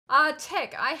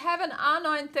Tech. I have an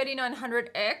R9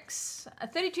 3900X,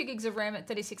 32 gigs of RAM at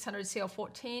 3600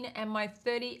 CL14, and my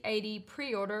 3080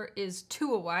 pre-order is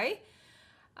 2 away.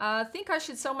 Think I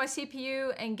should sell my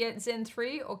CPU and get Zen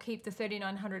 3 or keep the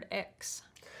 3900X?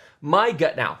 My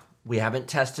gut, now, we haven't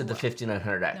tested the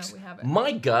 5900X. No, we haven't.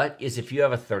 My gut is if you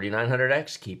have a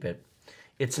 3900X, keep it.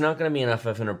 It's not going to be enough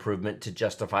of an improvement to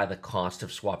justify the cost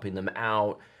of swapping them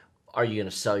out. Are you going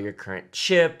to sell your current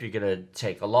chip? You're going to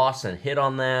take a loss and hit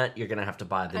on that. You're going to have to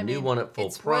buy the new one at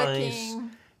full price.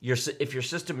 If your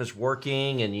system is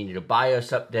working and you need a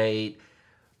BIOS update,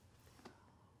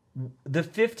 the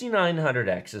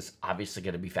 5900X is obviously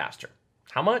going to be faster.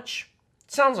 How much?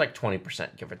 It sounds like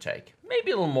 20%, give or take.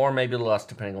 Maybe a little more, maybe a little less,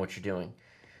 depending on what you're doing.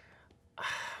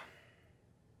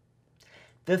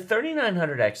 The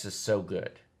 3900X is so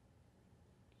good.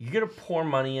 You're going to pour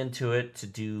money into it to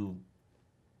do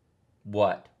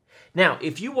what? Now,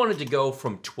 if you wanted to go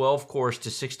from 12 cores to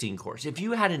 16 cores, if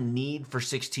you had a need for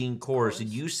 16 cores and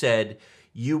you said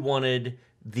you wanted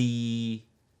the...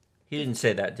 He didn't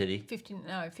say that, did he?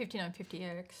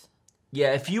 5950X.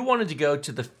 Yeah, if you wanted to go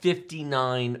to the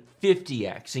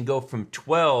 5950X and go from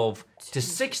 12 to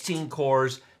 16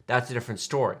 cores, that's a different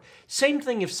story. Same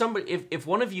thing if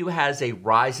one of you has a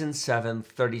Ryzen 7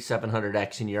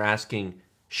 3700X and you're asking,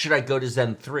 should I go to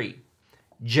Zen 3?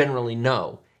 Generally,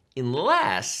 no.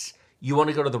 Unless you want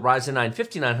to go to the Ryzen 9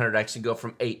 5900X and go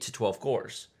from 8 to 12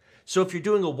 cores. So if you're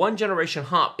doing a 1-generation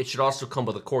hop, it should also come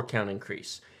with a core count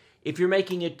increase. If you're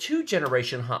making a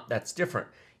 2-generation hop, that's different.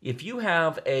 If you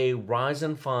have a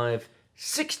Ryzen 5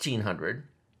 1600,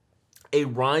 a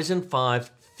Ryzen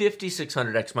 5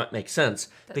 5600X might make sense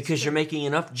because you're making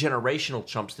enough generational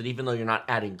jumps that even though you're not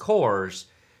adding cores,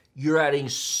 you're adding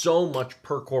so much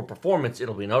per core performance,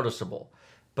 it'll be noticeable.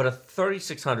 But a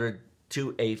 3600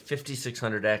 to a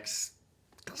 5600X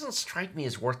doesn't strike me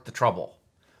as worth the trouble.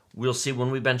 We'll see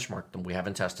when we benchmark them. We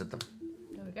haven't tested them.